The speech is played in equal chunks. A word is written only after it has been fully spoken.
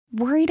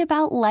Worried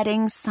about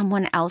letting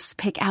someone else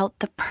pick out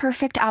the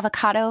perfect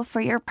avocado for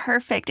your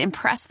perfect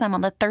impress them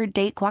on the third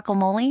date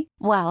guacamole?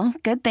 Well,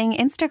 good thing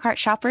Instacart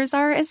shoppers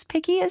are as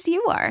picky as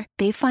you are.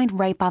 They find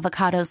ripe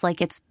avocados like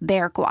it's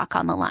their guac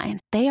on the line.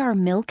 They are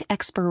milk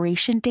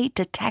expiration date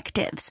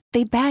detectives.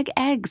 They bag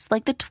eggs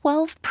like the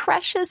 12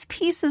 precious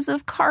pieces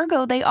of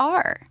cargo they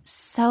are.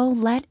 So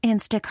let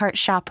Instacart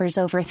shoppers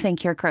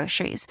overthink your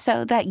groceries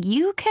so that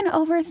you can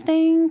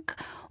overthink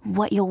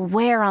what you'll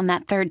wear on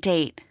that third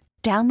date.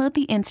 Download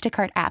the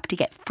Instacart app to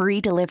get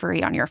free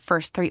delivery on your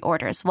first 3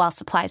 orders while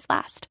supplies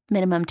last.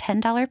 Minimum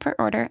 $10 per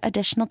order.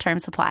 Additional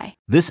terms apply.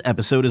 This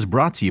episode is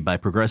brought to you by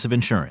Progressive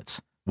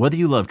Insurance. Whether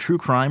you love true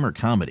crime or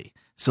comedy,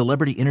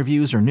 celebrity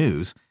interviews or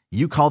news,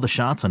 you call the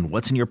shots on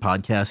what's in your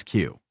podcast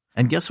queue.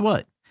 And guess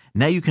what?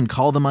 Now you can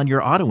call them on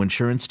your auto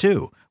insurance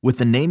too with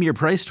the Name Your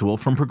Price tool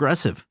from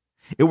Progressive.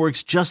 It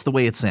works just the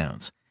way it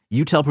sounds.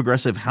 You tell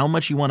Progressive how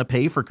much you want to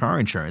pay for car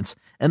insurance,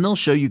 and they'll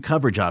show you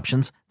coverage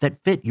options that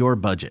fit your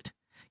budget.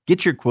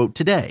 Get your quote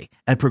today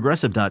at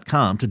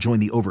Progressive.com to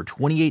join the over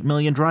 28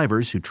 million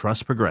drivers who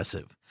trust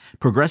Progressive.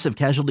 Progressive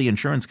Casualty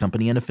Insurance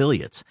Company and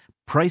Affiliates.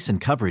 Price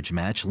and coverage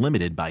match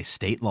limited by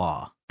state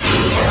law.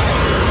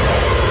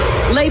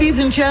 Ladies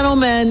and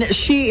gentlemen,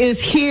 she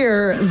is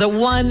here, the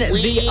one,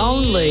 the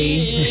only.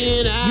 You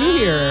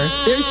hear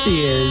her. There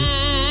she is.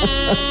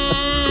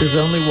 There's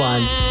only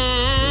one.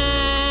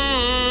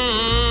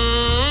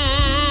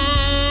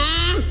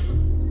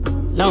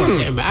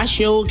 Lord, I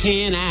sure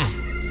can.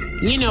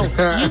 You know,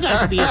 you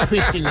got to be a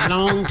Christian a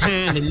long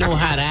time to know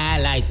how to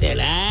act like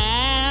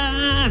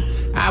that.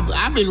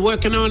 I've been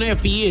working on that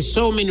for years.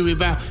 So many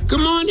revivals. Good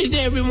morning,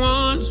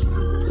 everyone.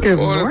 Good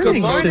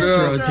morning,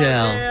 Sister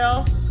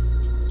Odell.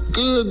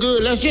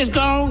 Good. Let's just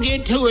go and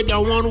get to it.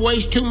 Don't want to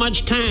waste too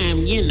much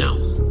time, you know.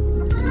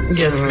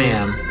 Yes,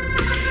 ma'am.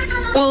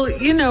 Well,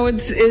 you know,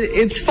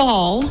 it's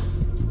fall.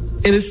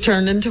 It has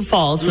turned into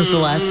fall since the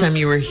last time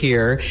you were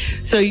here.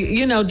 So,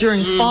 you know,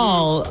 during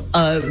fall,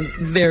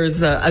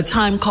 there's a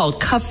time called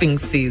cuffing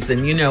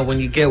season, you know, when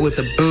you get with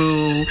a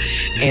boo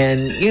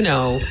and, you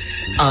know,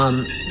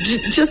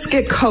 just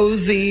get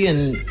cozy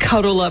and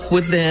cuddle up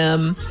with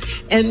them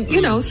and, you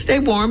know, stay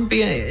warm,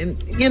 be,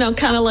 you know,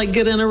 kind of like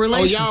get in a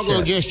relationship. Oh, y'all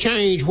gonna just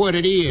change what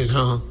it is,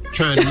 huh?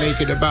 Trying to make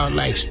it about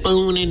like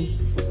spooning,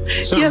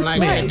 something yes, like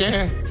ma'am.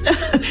 that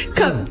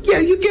there? Yeah,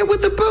 you get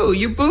with the boo.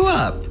 You boo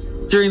up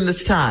during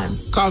this time.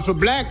 Because for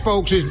black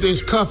folks, it's been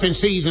cuffing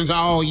seasons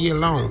all year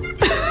long.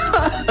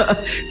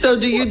 So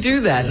do you do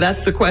that?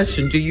 That's the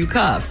question. Do you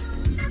cuff?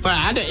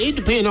 Well, it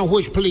depends on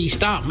which police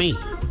stop me.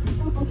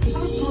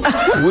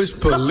 Which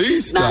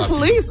police stop? Not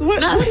police. What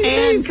do you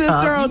mean,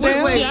 Sister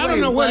Odell? See, I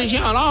don't know what is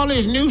y'all, all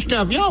this new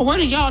stuff. Y'all, what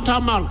is y'all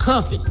talking about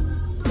cuffing?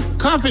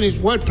 Cuffing is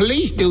what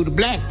police do to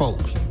black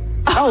folks.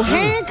 Oh,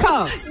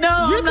 handcuffs. No,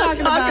 I'm not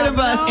talking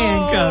about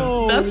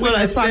handcuffs. That's what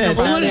I said.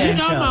 Well, what is you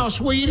talking about,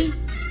 sweetie?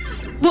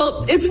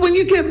 Well, it's when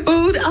you get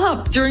booed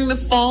up during the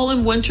fall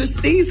and winter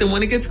season,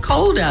 when it gets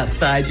cold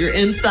outside. You're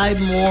inside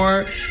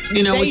more,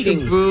 you know, Dating.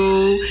 with your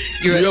boo.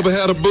 You ever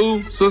had a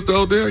boo, Sister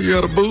Odell? You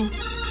had a boo?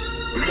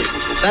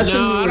 That's a No,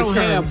 newer I don't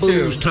term, have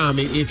boos, too.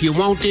 Tommy. If you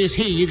want this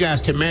here, you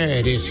got to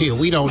marry this here.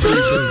 We don't do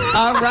boos.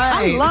 All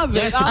right. I love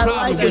it. That's the I problem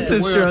like with it, the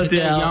Sister world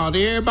today, Odell. y'all.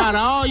 Everybody,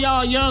 all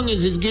y'all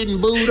youngins is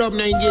getting booed up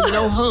and ain't getting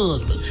no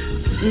husbands.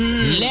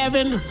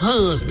 11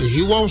 husbands.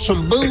 You want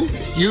some boo?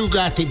 You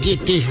got to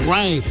get this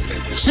ring.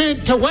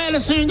 To wear the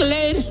single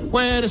ladies,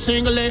 wear the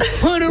single ladies.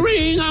 Put a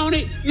ring on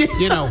it.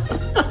 You know.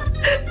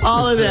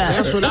 All of that.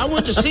 That's what I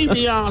went to see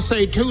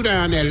Beyonce too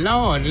down there.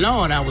 Lord,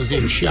 I was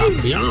in shock.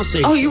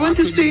 Beyonce. Oh, you went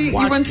to see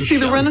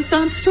the show.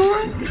 Renaissance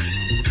tour?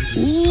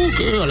 Ooh,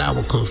 girl, I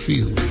was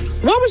confused.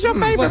 What was your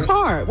favorite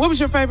part? What was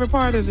your favorite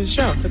part of the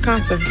show, the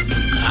concert?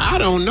 I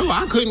don't know.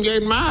 I couldn't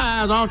get my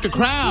eyes off the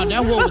crowd.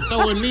 That's what was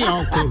throwing me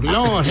off.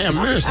 Lord have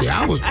mercy.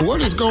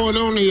 What is going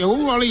on here?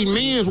 Who are these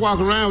men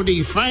walking around with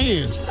these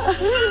fans?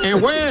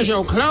 And where's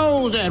your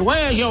clothes at?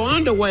 Where's your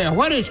underwear?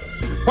 Why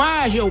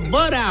is your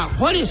butt out?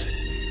 What is...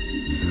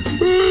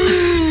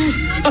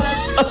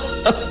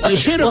 They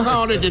should have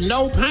called it the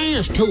No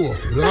Pants Tour.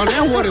 Well,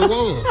 that's what it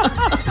was.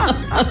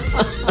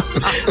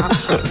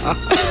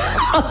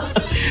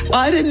 Well,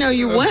 I didn't know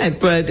you went,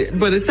 but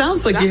it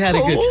sounds like you had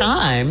a good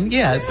time.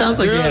 Yeah, it sounds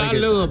like you had a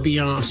good time. I love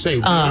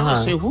Beyonce.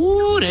 Beyonce,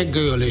 whoo, that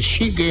girl is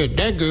good.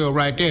 That girl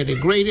right there, the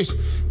greatest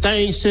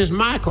thing since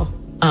Michael.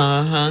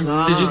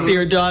 Did you see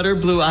her daughter,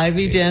 Blue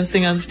Ivy,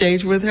 dancing on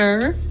stage with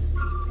her?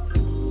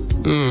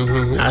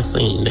 Mm-hmm. I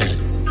seen that.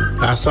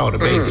 I saw the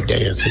baby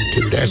dancing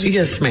too. That's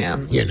Yes,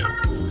 ma'am. You know.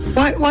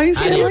 Why you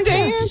saying like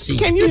that?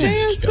 Can you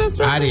dance,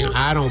 sister?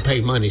 I don't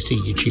pay money to see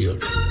your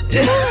children.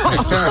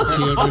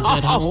 Children's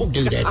at home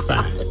do that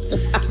fine.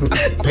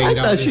 I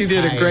thought she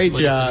did a great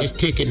job. This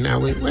ticket now.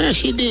 Well,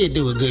 she did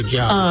do a good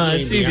job.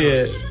 She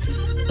did.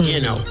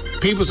 You know.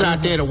 People's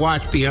out there to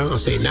watch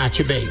Beyonce, not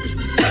your baby.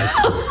 That's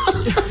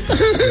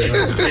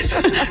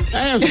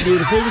that was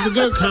beautiful. It was a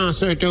good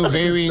concert, though.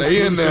 Very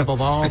inclusive of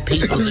all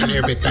peoples and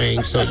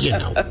everything. So,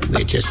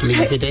 we'll just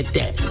leave it at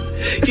that.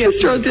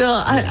 Yes,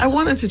 Odell, I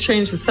wanted to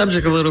change the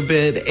subject a little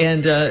bit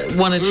and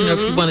wanted to know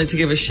if you wanted to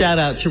give a shout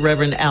out to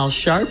Reverend Al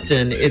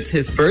Sharpton. It's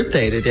his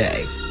birthday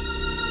today.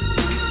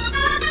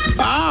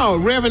 Oh,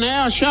 Reverend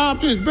Al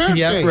Sharpton's birthday.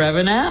 Yep,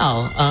 Reverend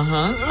Al.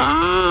 Uh-huh.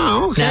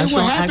 Oh, okay.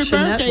 National Well, happy Action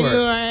birthday, Network.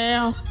 little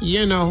Al.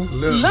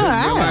 Little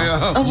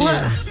Al.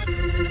 What?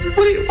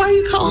 Why are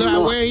you calling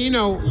him?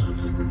 Well,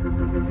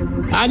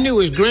 I knew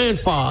his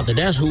grandfather.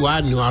 That's who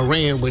I knew. I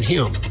ran with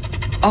him.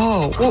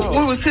 Oh,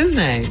 what was his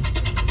name?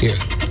 Yeah.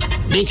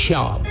 Big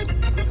Sharp.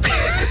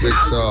 Big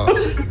Sharp.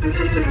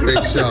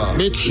 Big Sharp.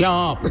 Big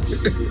Sharp.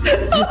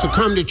 Used to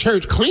come to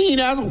church clean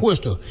as a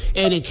whistle,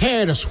 and he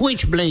carried a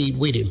switchblade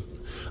with him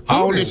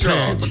all the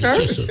time.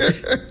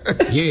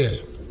 Yeah.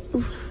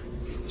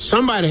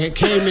 Somebody had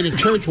came into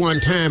church one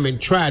time and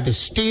tried to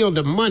steal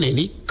the money, and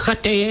he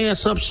cut their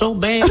ass up so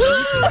bad.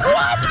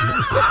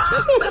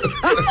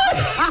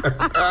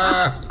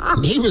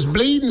 He was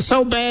bleeding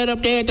so bad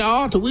up there at the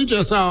altar, we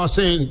just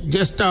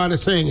started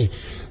singing,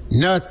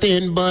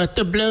 nothing but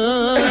the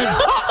blood,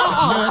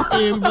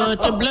 nothing but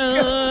the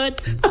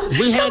blood.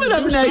 We had Coming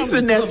up next,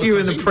 the nephew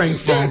and the prank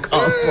phone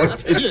call for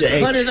today.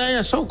 He cut his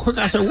ass so quick,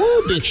 I said,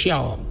 whoa, Big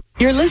Shaw.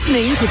 You're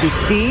listening to the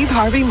Steve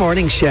Harvey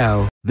Morning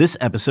Show. This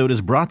episode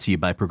is brought to you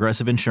by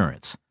Progressive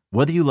Insurance.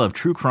 Whether you love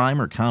true crime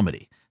or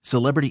comedy,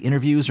 celebrity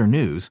interviews or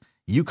news,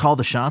 you call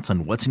the shots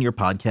on what's in your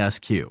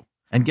podcast queue.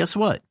 And guess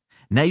what?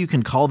 Now you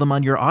can call them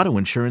on your auto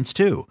insurance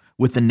too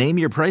with the Name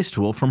Your Price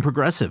tool from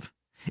Progressive.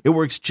 It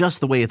works just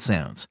the way it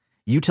sounds.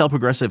 You tell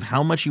Progressive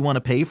how much you want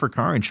to pay for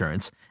car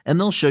insurance, and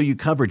they'll show you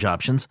coverage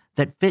options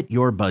that fit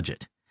your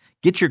budget.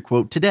 Get your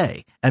quote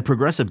today at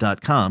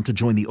Progressive.com to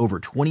join the over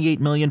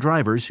 28 million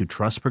drivers who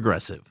trust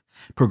Progressive.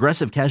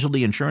 Progressive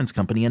Casualty Insurance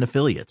Company and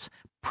Affiliates.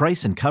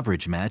 Price and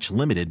coverage match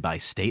limited by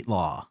state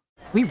law.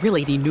 We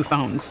really need new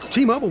phones.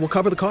 T-Mobile will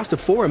cover the cost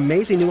of 4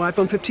 amazing new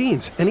iPhone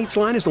 15s, and each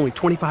line is only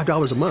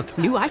 $25 a month.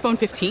 New iPhone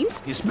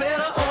 15s? It's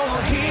better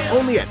over here.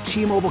 Only at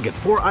T-Mobile, get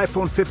 4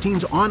 iPhone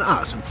 15s on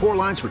us and 4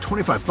 lines for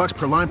 $25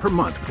 per line per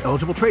month with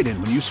eligible trade-in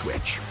when you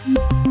switch.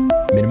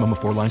 Minimum of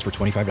 4 lines for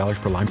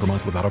 $25 per line per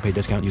month with autopay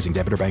discount using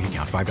debit or bank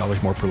account.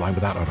 $5 more per line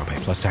without autopay,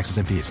 plus taxes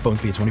and fees. Phone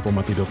fee at 24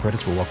 monthly bill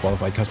credits for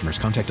well-qualified customers.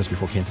 Contact us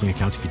before canceling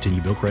account to continue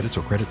bill credits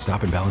or credit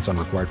stop and balance on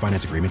required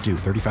finance agreement due.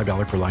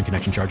 $35 per line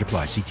connection charge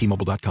applies. See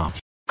T-Mobile.com.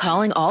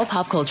 Calling all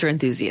pop culture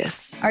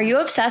enthusiasts. Are you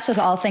obsessed with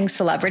all things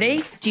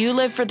celebrity? Do you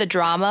live for the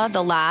drama,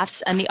 the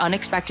laughs, and the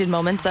unexpected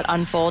moments that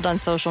unfold on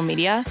social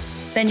media?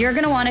 Then you're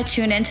going to want to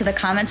tune in to the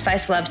Comments by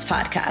Celebs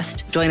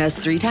podcast. Join us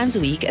 3 times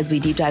a week as we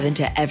deep dive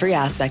into every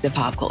aspect of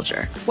pop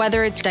culture.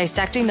 Whether it's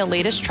dissecting the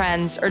latest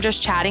trends or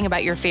just chatting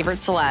about your favorite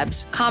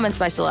celebs, Comments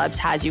by Celebs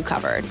has you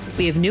covered.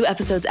 We have new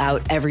episodes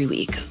out every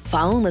week.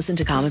 Follow and listen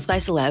to Comments by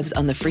Celebs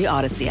on the free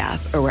Odyssey app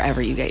or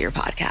wherever you get your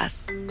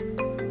podcasts.